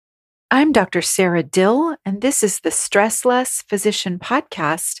I'm Dr. Sarah Dill, and this is the Stress Less Physician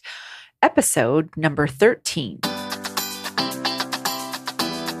Podcast, episode number 13.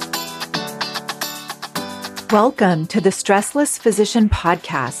 Welcome to the Stress Less Physician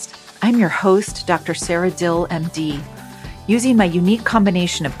Podcast. I'm your host, Dr. Sarah Dill, MD. Using my unique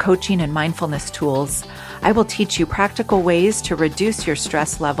combination of coaching and mindfulness tools, I will teach you practical ways to reduce your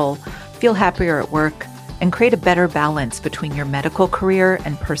stress level, feel happier at work, and create a better balance between your medical career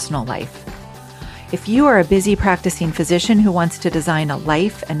and personal life. If you are a busy practicing physician who wants to design a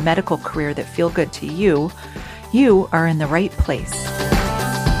life and medical career that feel good to you, you are in the right place.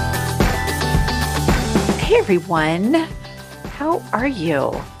 Hey everyone, how are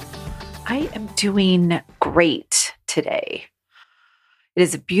you? I am doing great today. It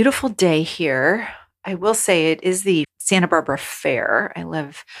is a beautiful day here. I will say it is the Santa Barbara Fair. I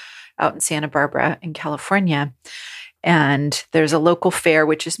live out in Santa Barbara in California. And there's a local fair,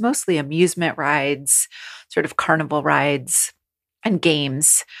 which is mostly amusement rides, sort of carnival rides and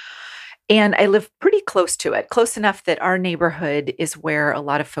games. And I live pretty close to it, close enough that our neighborhood is where a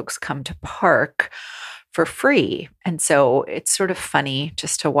lot of folks come to park for free. And so it's sort of funny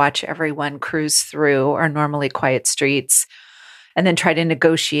just to watch everyone cruise through our normally quiet streets and then try to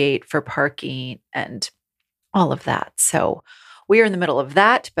negotiate for parking and all of that. So we are in the middle of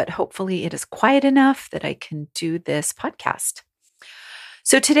that, but hopefully it is quiet enough that I can do this podcast.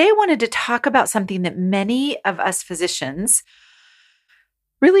 So today I wanted to talk about something that many of us physicians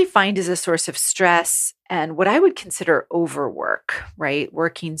really find is a source of stress and what I would consider overwork, right?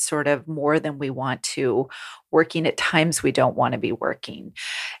 Working sort of more than we want to, working at times we don't want to be working.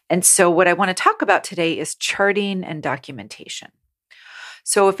 And so what I want to talk about today is charting and documentation.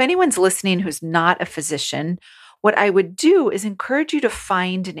 So if anyone's listening who's not a physician, what I would do is encourage you to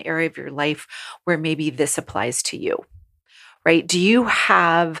find an area of your life where maybe this applies to you, right? Do you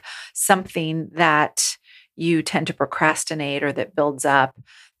have something that you tend to procrastinate or that builds up,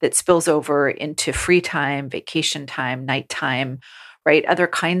 that spills over into free time, vacation time, nighttime, right? Other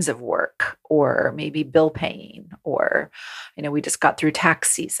kinds of work, or maybe bill paying, or, we just got through tax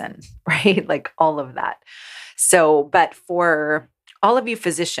season, right? Like all of that. So, but for all of you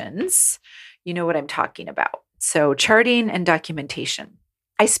physicians, you know what I'm talking about. So charting and documentation.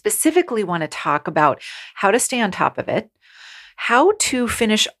 I specifically want to talk about how to stay on top of it, how to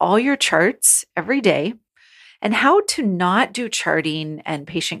finish all your charts every day, and how to not do charting and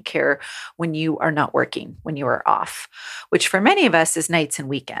patient care when you are not working, when you are off, which for many of us is nights and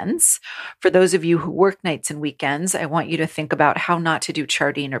weekends. For those of you who work nights and weekends, I want you to think about how not to do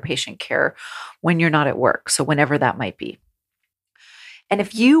charting or patient care when you're not at work. So whenever that might be. And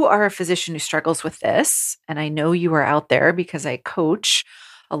if you are a physician who struggles with this, and I know you are out there because I coach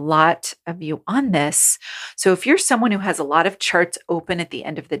a lot of you on this. So if you're someone who has a lot of charts open at the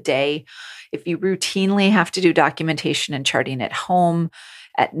end of the day, if you routinely have to do documentation and charting at home,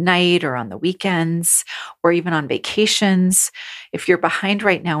 at night or on the weekends, or even on vacations, if you're behind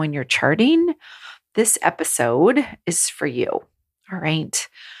right now in your charting, this episode is for you. All right.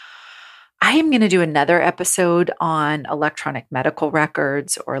 I am going to do another episode on electronic medical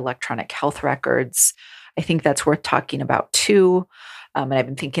records or electronic health records. I think that's worth talking about too. And I've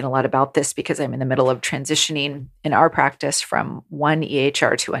been thinking a lot about this because I'm in the middle of transitioning in our practice from one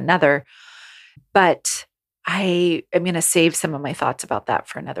EHR to another. But I am going to save some of my thoughts about that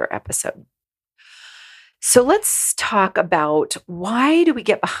for another episode. So let's talk about, why do we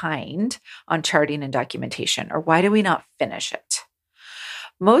get behind on charting and documentation, or why do we not finish it?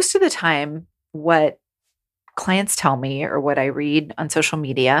 Most of the time, what clients tell me or what I read on social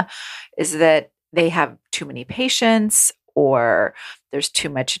media is that they have too many patients, or there's too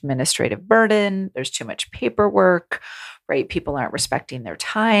much administrative burden, there's too much paperwork, right? People aren't respecting their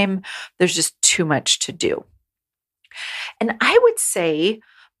time. There's just too much to do. And I would say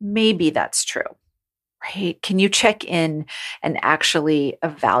maybe that's true, right? Can you check in and actually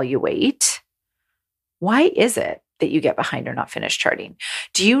evaluate, why is it that you get behind or not finished charting?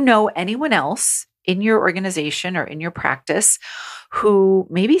 Do you know anyone else in your organization or in your practice who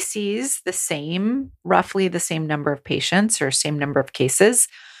maybe sees roughly the same number of patients or same number of cases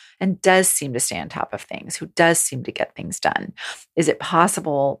and does seem to stay on top of things, who does seem to get things done? Is it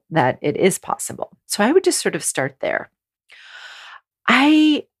possible that it is possible? So I would just sort of start there.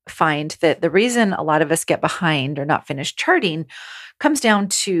 I find that the reason a lot of us get behind or not finish charting comes down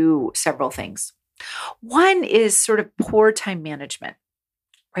to several things. One is sort of poor time management,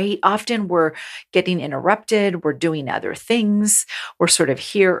 right? Often we're getting interrupted, we're doing other things, we're sort of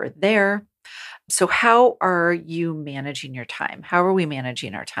here or there. So how are you managing your time? How are we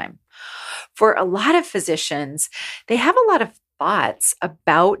managing our time? For a lot of physicians, they have a lot of thoughts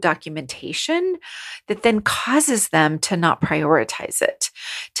about documentation that then causes them to not prioritize it,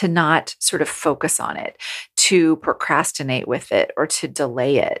 to not sort of focus on it, to procrastinate with it, or to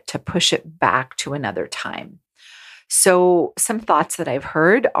delay it, to push it back to another time. So some thoughts that I've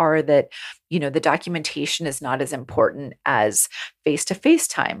heard are that, the documentation is not as important as face-to-face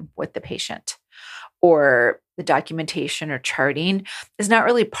time with the patient, or the documentation or charting is not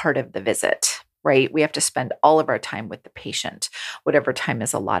really part of the visit, right? We have to spend all of our time with the patient, whatever time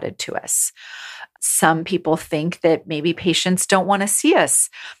is allotted to us. Some people think that maybe patients don't want to see us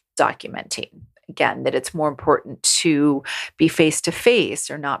documenting. Again, that it's more important to be face to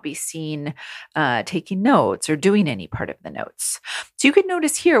face or not be seen taking notes or doing any part of the notes. So you could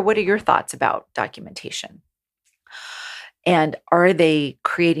notice here, what are your thoughts about documentation? And are they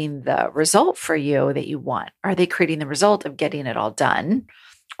creating the result for you that you want? Are they creating the result of getting it all done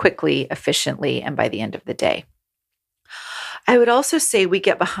quickly, efficiently, and by the end of the day? I would also say we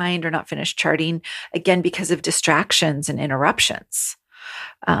get behind or not finish charting, again, because of distractions and interruptions.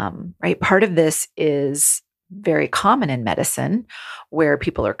 Right? Part of this is very common in medicine, where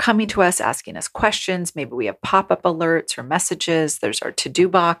people are coming to us, asking us questions. Maybe we have pop-up alerts or messages. There's our to-do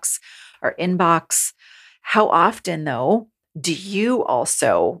box, our inbox. How often, though, do you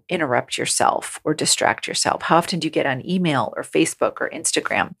also interrupt yourself or distract yourself? How often do you get on email or Facebook or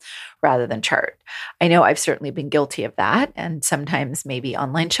Instagram rather than chart? I know I've certainly been guilty of that, and sometimes maybe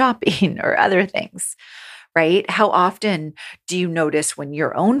online shopping or other things, right? How often do you notice when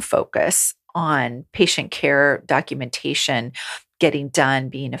your own focus on patient care, documentation, getting done,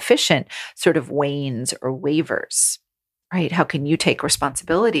 being efficient, sort of wanes or wavers, right? How can you take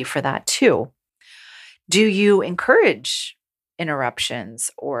responsibility for that too? Do you encourage interruptions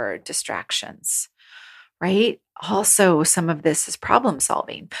or distractions, right? Also, some of this is problem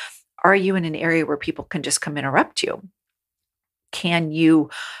solving. Are you in an area where people can just come interrupt you? Can you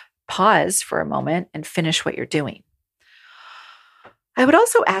pause for a moment and finish what you're doing? I would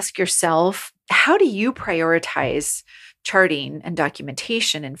also ask yourself, how do you prioritize charting and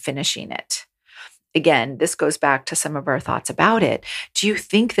documentation and finishing it? Again, this goes back to some of our thoughts about it. Do you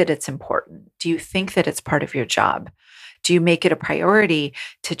think that it's important? Do you think that it's part of your job? Do you make it a priority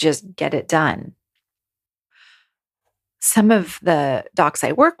to just get it done? Some of the docs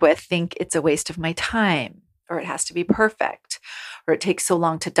I work with think it's a waste of my time, or it has to be perfect, or it takes so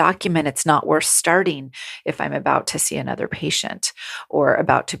long to document, it's not worth starting if I'm about to see another patient or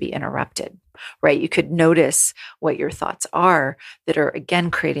about to be interrupted, right? You could notice what your thoughts are that are,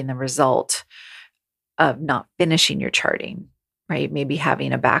 again, creating the result of not finishing your charting, right? Maybe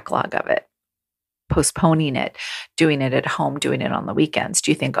having a backlog of it, postponing it, doing it at home, doing it on the weekends.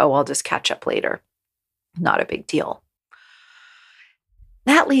 Do you think, oh, I'll just catch up later? Not a big deal.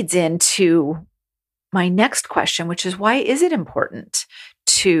 That leads into my next question, which is, why is it important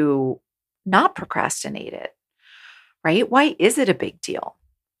to not procrastinate it, right? Why is it a big deal?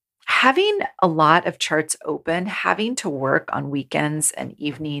 Having a lot of charts open, having to work on weekends and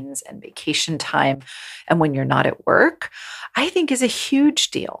evenings and vacation time, and when you're not at work, I think is a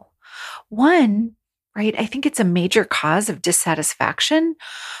huge deal. One, right, I think it's a major cause of dissatisfaction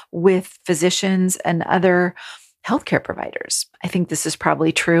with physicians and other healthcare providers. I think this is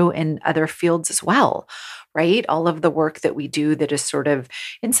probably true in other fields as well, right? All of the work that we do that is sort of,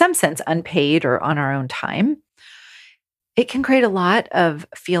 in some sense, unpaid or on our own time, it can create a lot of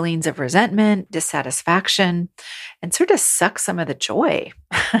feelings of resentment, dissatisfaction, and sort of suck some of the joy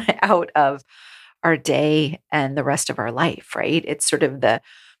out of our day and the rest of our life, right? It's sort of the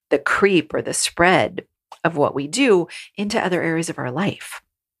creep or the spread of what we do into other areas of our life.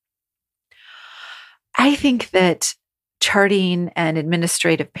 I think that charting and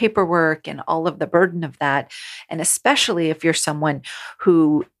administrative paperwork and all of the burden of that, and especially if you're someone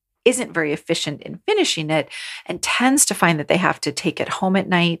who isn't very efficient in finishing it and tends to find that they have to take it home at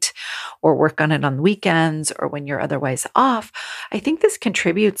night or work on it on weekends or when you're otherwise off, I think this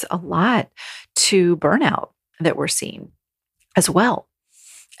contributes a lot to burnout that we're seeing as well.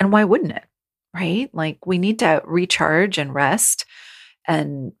 And why wouldn't it, right? Like, we need to recharge and rest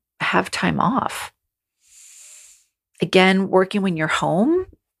and have time off. Again, working when you're home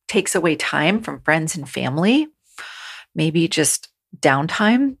takes away time from friends and family, maybe just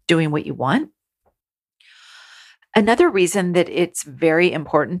downtime, doing what you want. Another reason that it's very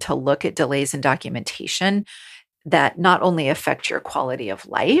important to look at delays in documentation that not only affect your quality of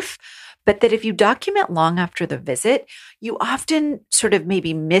life, but that if you document long after the visit, you often sort of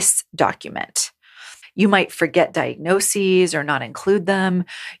maybe misdocument. You might forget diagnoses or not include them.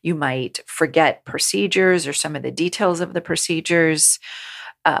 You might forget procedures or some of the details of the procedures.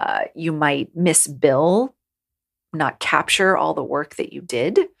 You might misbill not capture all the work that you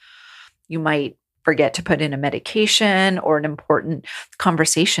did. You might forget to put in a medication or an important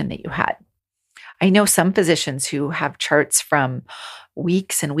conversation that you had. I know some physicians who have charts from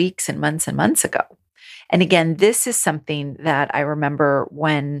weeks and weeks and months ago. And again, this is something that I remember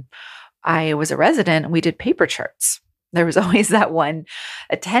when I was a resident and we did paper charts. There was always that one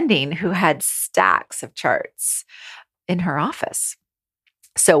attending who had stacks of charts in her office.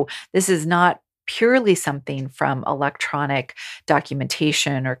 So this is not purely something from electronic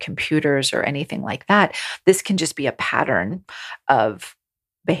documentation or computers or anything like that. This can just be a pattern of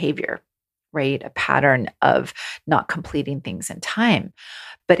behavior, right? A pattern of not completing things in time.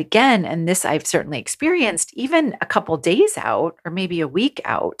 But again, and this I've certainly experienced, even a couple days out or maybe a week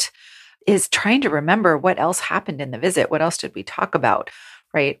out, is trying to remember what else happened in the visit. What else did we talk about,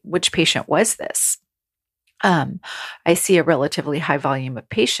 right? Which patient was this? I see a relatively high volume of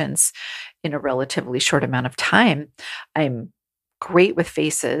patients in a relatively short amount of time. I'm great with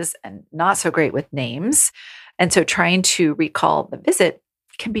faces and not so great with names. And so trying to recall the visit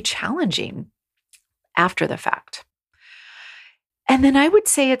can be challenging after the fact. And then I would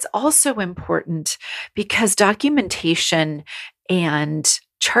say it's also important because documentation and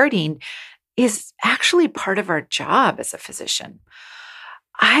charting is actually part of our job as a physician.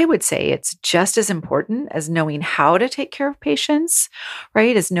 I would say it's just as important as knowing how to take care of patients,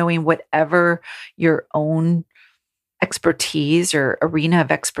 right? As knowing whatever your own expertise or arena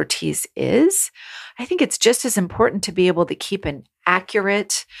of expertise is. I think it's just as important to be able to keep an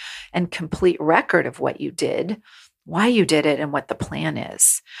accurate and complete record of what you did, why you did it, and what the plan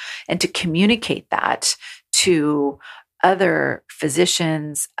is, and to communicate that to other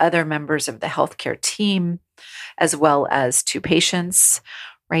physicians, other members of the healthcare team, as well as to patients,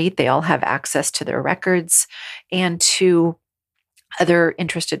 right? They all have access to their records, and to other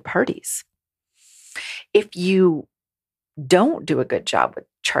interested parties. If you don't do a good job with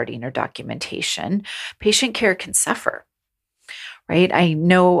charting or documentation, patient care can suffer, right? I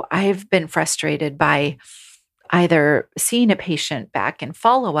know I've been frustrated by either seeing a patient back in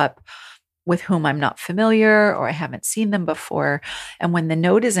follow-up with whom I'm not familiar or I haven't seen them before. And when the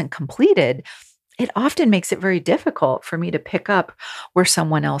note isn't completed, it often makes it very difficult for me to pick up where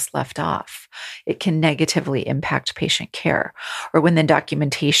someone else left off. It can negatively impact patient care. Or when the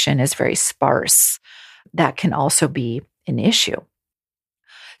documentation is very sparse, that can also be an issue.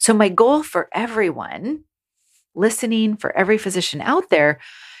 So my goal for everyone listening, for every physician out there,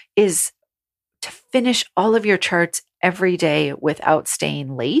 is to finish all of your charts every day without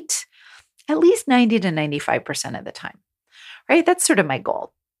staying late, at least 90 to 95% of the time, right? That's sort of my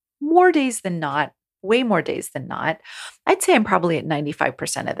goal. More days than not, way more days than not. I'd say I'm probably at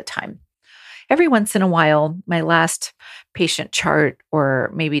 95% of the time. Every once in a while, my last patient chart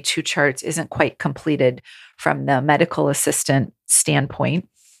or maybe two charts isn't quite completed from the medical assistant standpoint.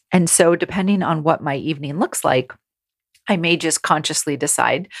 And so depending on what my evening looks like, I may just consciously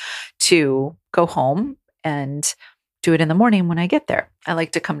decide to go home and do it in the morning when I get there. I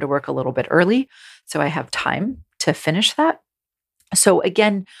like to come to work a little bit early so I have time to finish that. So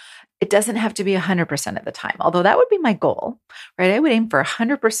again, it doesn't have to be 100% of the time, although that would be my goal, right? I would aim for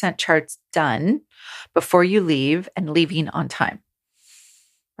 100% charts done before you leave and leaving on time,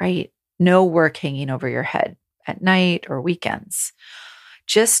 right? No work hanging over your head at night or weekends.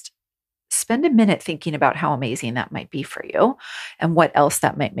 Just spend a minute thinking about how amazing that might be for you and what else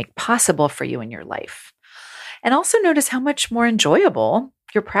that might make possible for you in your life. And also notice how much more enjoyable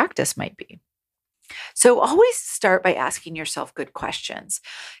your practice might be. So always start by asking yourself good questions.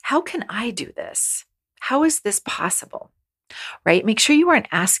 How can I do this? How is this possible? Right? Make sure you aren't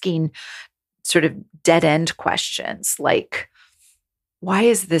asking sort of dead-end questions like, why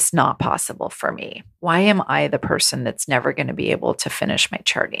is this not possible for me? Why am I the person that's never going to be able to finish my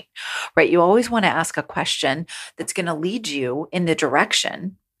charting? Right? You always want to ask a question that's going to lead you in the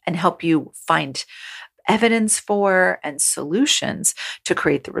direction and help you find evidence for and solutions to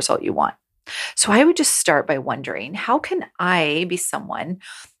create the result you want. So I would just start by wondering, how can I be someone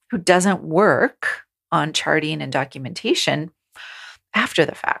who doesn't work on charting and documentation after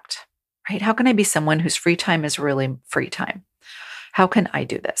the fact, right? How can I be someone whose free time is really free time? How can I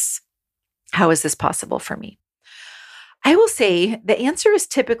do this? How is this possible for me? I will say the answer is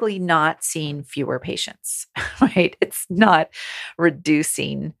typically not seeing fewer patients, right? It's not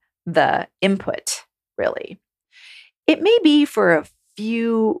reducing the input, really. It may be for a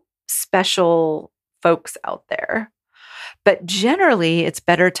few special folks out there, but generally it's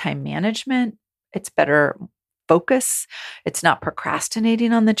better time management. It's better focus. It's not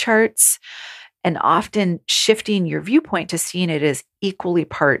procrastinating on the charts, and often shifting your viewpoint to seeing it as equally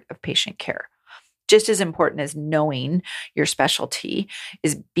part of patient care. just as important as knowing your specialty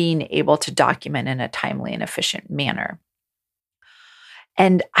is being able to document in a timely and efficient manner.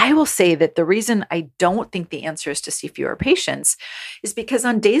 And I will say that the reason I don't think the answer is to see fewer patients is because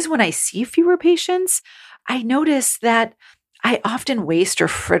on days when I see fewer patients, I notice that I often waste or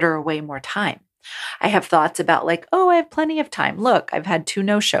fritter away more time. I have thoughts about like, oh, I have plenty of time. Look, I've had 2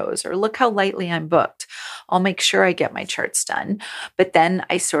 no-shows, or look how lightly I'm booked. I'll make sure I get my charts done. But then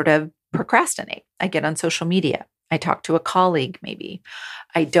I sort of procrastinate. I get on social media. I talk to a colleague, maybe.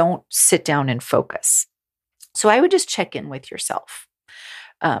 I don't sit down and focus. So I would just check in with yourself.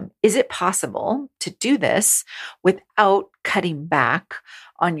 Is it possible to do this without cutting back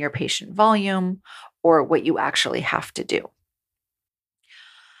on your patient volume or what you actually have to do?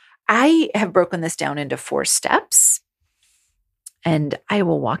 I have broken this down into 4 steps, and I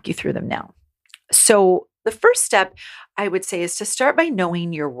will walk you through them now. So the first step I would say is to start by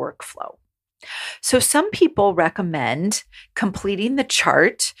knowing your workflow. So some people recommend completing the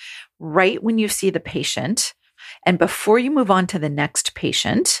chart right when you see the patient, and before you move on to the next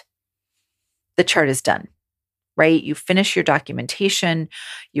patient, the chart is done, right? You finish your documentation,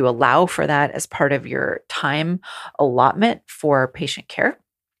 you allow for that as part of your time allotment for patient care,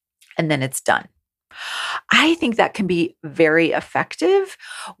 and then it's done. I think that can be very effective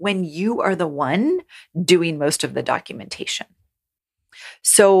when you are the one doing most of the documentation.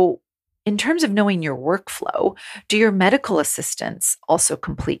 So, in terms of knowing your workflow, do your medical assistants also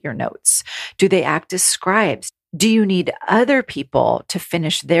complete your notes? Do they act as scribes? Do you need other people to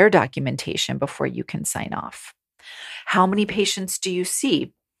finish their documentation before you can sign off? How many patients do you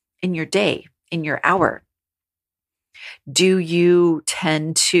see in your day, in your hour? Do you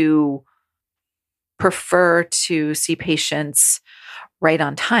tend to prefer to see patients right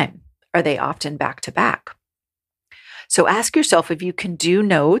on time? Are they often back to back? So ask yourself if you can do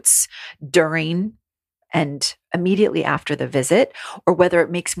notes during and immediately after the visit, or whether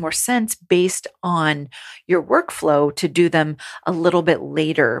it makes more sense based on your workflow to do them a little bit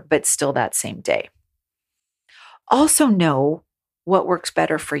later, but still that same day. Also know what works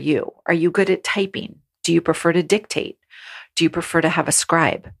better for you. Are you good at typing? Do you prefer to dictate? Do you prefer to have a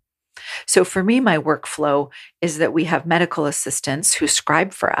scribe? So for me, my workflow is that we have medical assistants who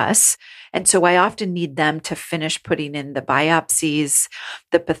scribe for us. And so I often need them to finish putting in the biopsies,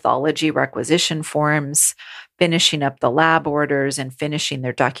 the pathology requisition forms, finishing up the lab orders, and finishing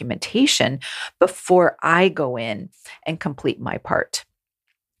their documentation before I go in and complete my part.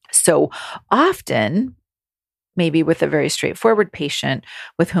 So often, maybe with a very straightforward patient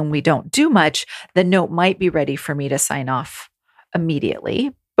with whom we don't do much, the note might be ready for me to sign off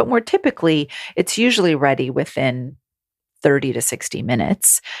immediately. But more typically, it's usually ready within 30 to 60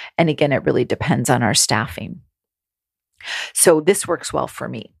 minutes. And again, it really depends on our staffing. So this works well for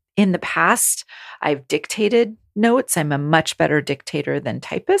me. In the past, I've dictated notes. I'm a much better dictator than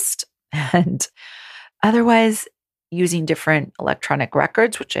typist. And otherwise, using different electronic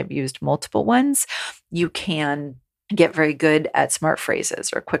records, which I've used multiple ones, you can get very good at smart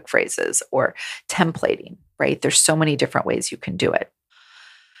phrases or quick phrases or templating, right? There's so many different ways you can do it.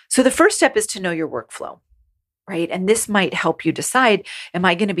 So the first step is to know your workflow, right? And this might help you decide, am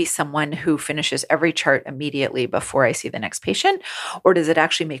I going to be someone who finishes every chart immediately before I see the next patient? Or does it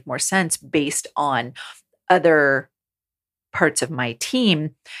actually make more sense based on other parts of my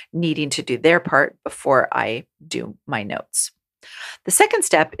team needing to do their part before I do my notes? The second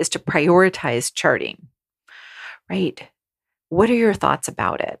step is to prioritize charting, right? What are your thoughts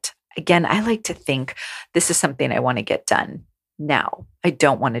about it? Again, I like to think this is something I want to get done now. I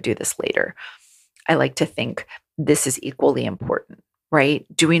don't want to do this later. I like to think this is equally important, right?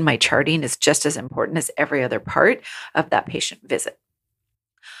 Doing my charting is just as important as every other part of that patient visit.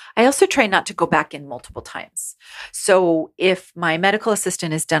 I also try not to go back in multiple times. So if my medical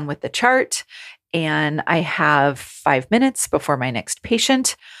assistant is done with the chart and I have 5 minutes before my next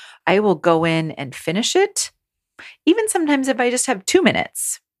patient, I will go in and finish it. Even sometimes if I just have 2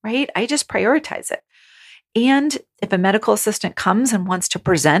 minutes, right? I just prioritize it. And if a medical assistant comes and wants to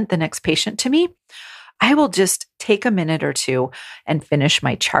present the next patient to me, I will just take a minute or 2 and finish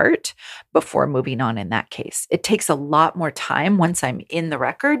my chart before moving on in that case. It takes a lot more time once I'm in the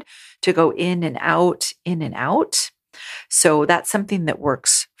record to go in and out, in and out. So that's something that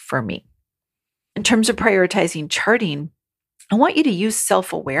works for me. In terms of prioritizing charting, I want you to use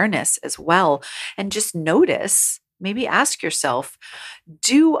self-awareness as well and just notice, maybe ask yourself,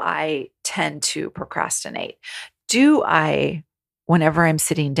 do I tend to procrastinate? Do I, whenever I'm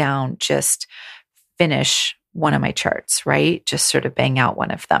sitting down, just finish one of my charts, right? Just sort of bang out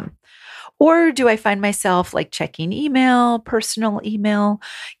one of them. Or do I find myself like checking email, personal email,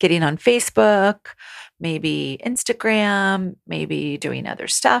 getting on Facebook, maybe Instagram, maybe doing other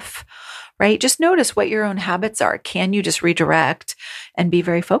stuff, right? Just notice what your own habits are. Can you just redirect and be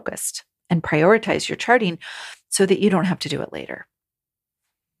very focused and prioritize your charting so that you don't have to do it later?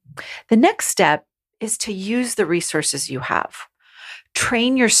 The next step is to use the resources you have.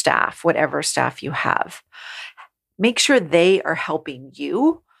 Train your staff, whatever staff you have. Make sure they are helping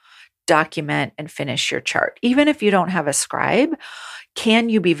you document and finish your chart. Even if you don't have a scribe, can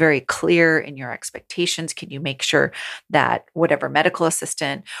you be very clear in your expectations? Can you make sure that whatever medical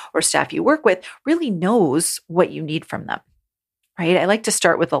assistant or staff you work with really knows what you need from them? Right? I like to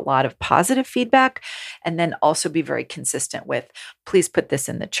start with a lot of positive feedback and then also be very consistent with, please put this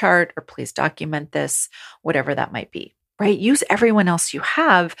in the chart or please document this, whatever that might be, right? Use everyone else you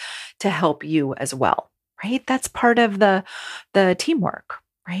have to help you as well, right? That's part of the teamwork,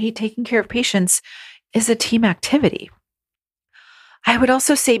 right? Taking care of patients is a team activity. I would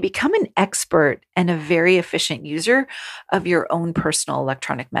also say become an expert and a very efficient user of your own personal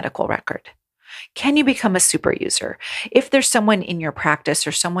electronic medical record. Can you become a super user? If there's someone in your practice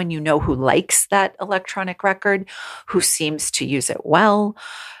or someone you know who likes that electronic record, who seems to use it well,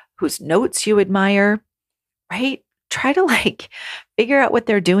 whose notes you admire, right? Try to figure out what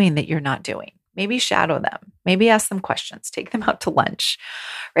they're doing that you're not doing. Maybe shadow them. Maybe ask them questions. Take them out to lunch,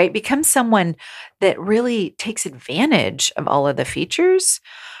 right? Become someone that really takes advantage of all of the features,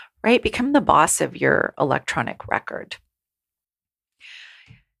 right? Become the boss of your electronic record.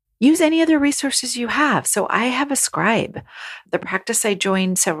 Use any other resources you have. So I have a scribe. The practice I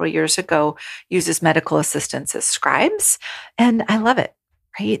joined several years ago uses medical assistants as scribes, and I love it,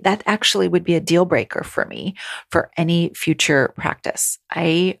 right? That actually would be a deal breaker for me for any future practice.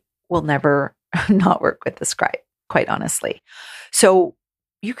 I will never not work with the scribe, quite honestly. So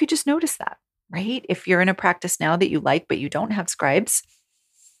you could just notice that, right? If you're in a practice now that you like, but you don't have scribes,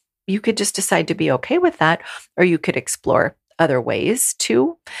 you could just decide to be okay with that, or you could explore other ways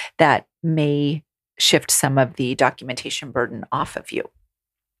too that may shift some of the documentation burden off of you.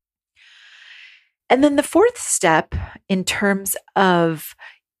 And then the fourth step in terms of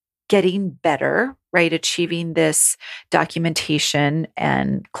getting better, right, achieving this documentation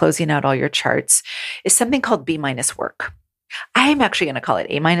and closing out all your charts is something called B- work. I'm actually going to call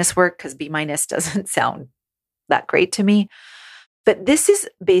it A- work because B- doesn't sound that great to me. But this is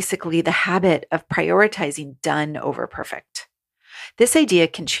basically the habit of prioritizing done over perfect. This idea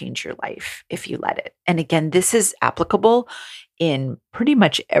can change your life if you let it. And again, this is applicable in pretty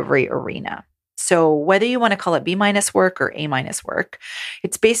much every arena. So whether you want to call it B- work or A- work,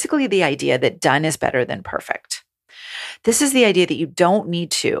 it's basically the idea that done is better than perfect. This is the idea that you don't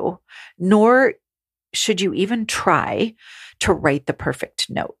need to, nor should you even try to write the perfect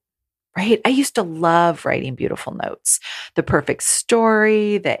note. Right? I used to love writing beautiful notes, the perfect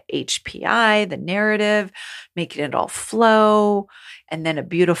story, the HPI, the narrative, making it all flow, and then a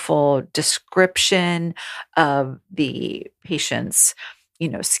beautiful description of the patient's,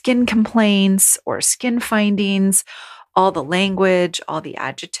 skin complaints or skin findings, all the language, all the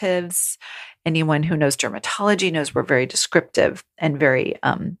adjectives. Anyone who knows dermatology knows we're very descriptive and very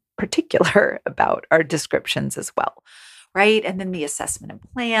particular about our descriptions as well. Right? And then the assessment and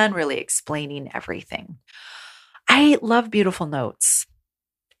plan, really explaining everything. I love beautiful notes.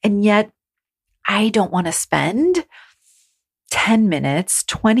 And yet I don't want to spend 10 minutes,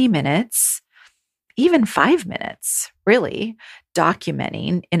 20 minutes, even 5 minutes, really,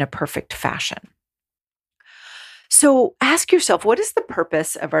 documenting in a perfect fashion. So ask yourself, what is the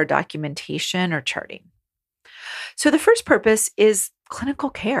purpose of our documentation or charting? So the first purpose is clinical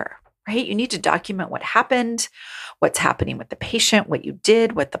care. Right? You need to document what happened, what's happening with the patient, what you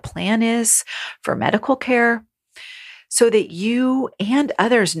did, what the plan is for medical care, so that you and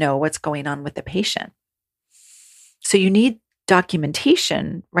others know what's going on with the patient. So you need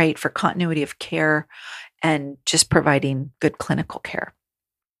documentation, right, for continuity of care and just providing good clinical care.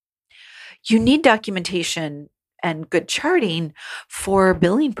 You need documentation and good charting for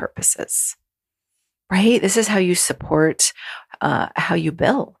billing purposes, right? This is how you support how you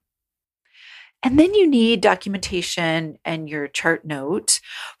bill. And then you need documentation and your chart note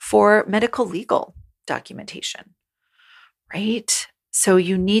for medical legal documentation, right? So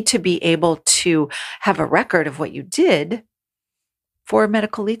you need to be able to have a record of what you did for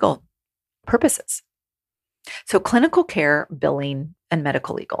medical legal purposes. So clinical care, billing, and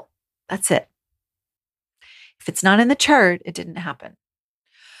medical legal. That's it. If it's not in the chart, it didn't happen.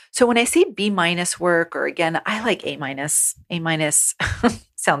 So when I say B- work, or again, I like A-. A-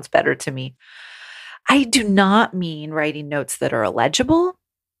 sounds better to me. I do not mean writing notes that are illegible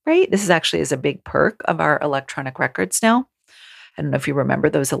right? This is actually is a big perk of our electronic records now. I don't know if you remember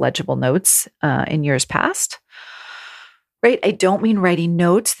those illegible notes in years past, right? I don't mean writing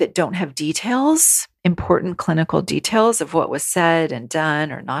notes that don't have details, important clinical details of what was said and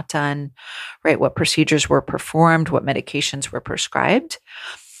done or not done, right? What procedures were performed, what medications were prescribed.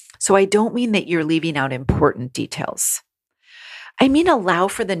 So I don't mean that you're leaving out important details. I mean, allow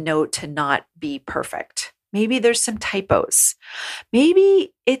for the note to not be perfect. Maybe there's some typos.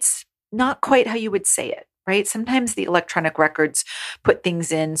 Maybe it's not quite how you would say it, right? Sometimes the electronic records put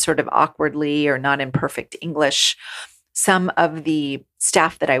things in sort of awkwardly or not in perfect English. Some of the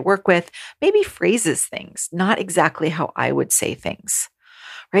staff that I work with maybe phrases things not exactly how I would say things,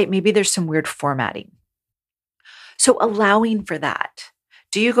 right? Maybe there's some weird formatting. So allowing for that.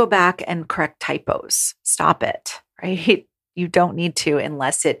 Do you go back and correct typos? Stop it, right? You don't need to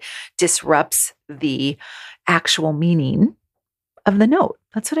unless it disrupts the actual meaning of the note.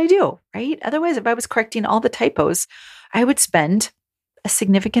 That's what I do, right? Otherwise, if I was correcting all the typos, I would spend a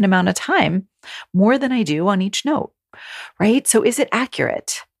significant amount of time, more than I do on each note, right? So is it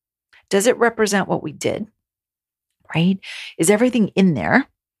accurate? Does it represent what we did, right? Is everything in there?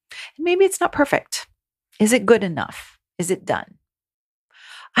 And maybe it's not perfect. Is it good enough? Is it done?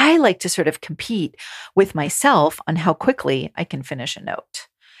 I like to sort of compete with myself on how quickly I can finish a note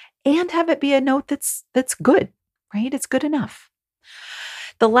and have it be a note that's good, right? It's good enough.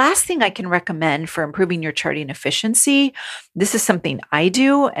 The last thing I can recommend for improving your charting efficiency, this is something I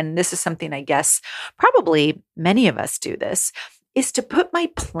do, and this is something I guess probably many of us do this, is to put my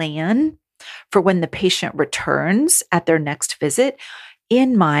plan for when the patient returns at their next visit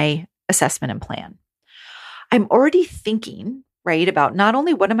in my assessment and plan. I'm already thinking, right, about not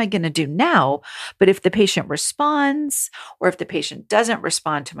only what am I going to do now, but if the patient responds, or if the patient doesn't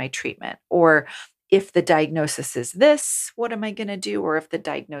respond to my treatment, or if the diagnosis is this, what am I going to do? Or if the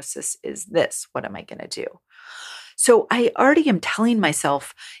diagnosis is this, what am I going to do? So I already am telling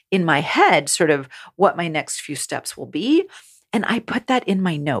myself in my head sort of what my next few steps will be. And I put that in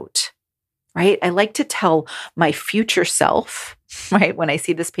my note, right? I like to tell my future self, right, when I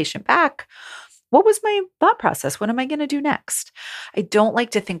see this patient back, what was my thought process? What am I going to do next? I don't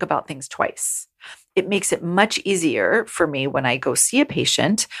like to think about things twice. It makes it much easier for me when I go see a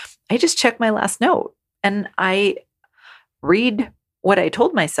patient. I just check my last note and I read what I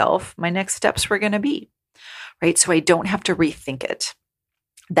told myself my next steps were going to be, right? So I don't have to rethink it.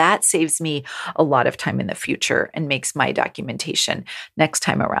 That saves me a lot of time in the future and makes my documentation next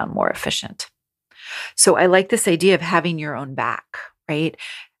time around more efficient. So I like this idea of having your own back, right?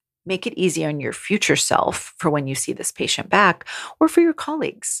 Make it easier on your future self for when you see this patient back or for your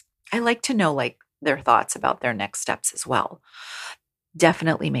colleagues. I like to know their thoughts about their next steps as well.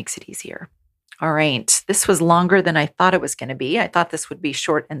 Definitely makes it easier. All right. This was longer than I thought it was going to be. I thought this would be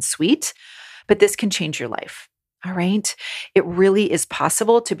short and sweet, but this can change your life. All right. It really is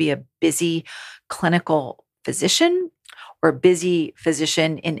possible to be a busy clinical physician or busy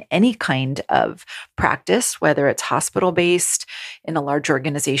physician in any kind of practice, whether it's hospital-based, in a large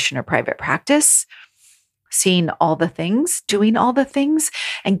organization or private practice, seeing all the things, doing all the things,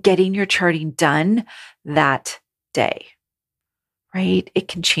 and getting your charting done that day, right? It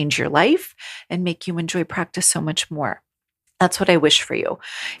can change your life and make you enjoy practice so much more. That's what I wish for you.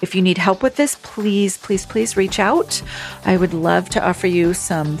 If you need help with this, please, please, please reach out. I would love to offer you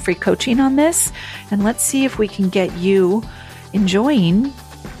some free coaching on this, and let's see if we can get you enjoying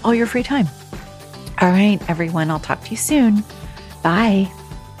all your free time. All right, everyone, I'll talk to you soon. Bye.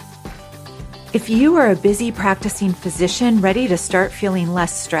 If you are a busy practicing physician ready to start feeling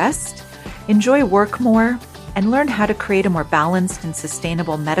less stressed, enjoy work more, and learn how to create a more balanced and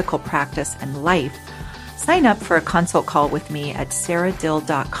sustainable medical practice and life, sign up for a consult call with me at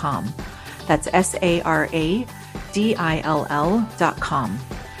sarahdill.com. That's SARADILL.com.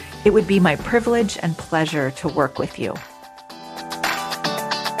 It would be my privilege and pleasure to work with you.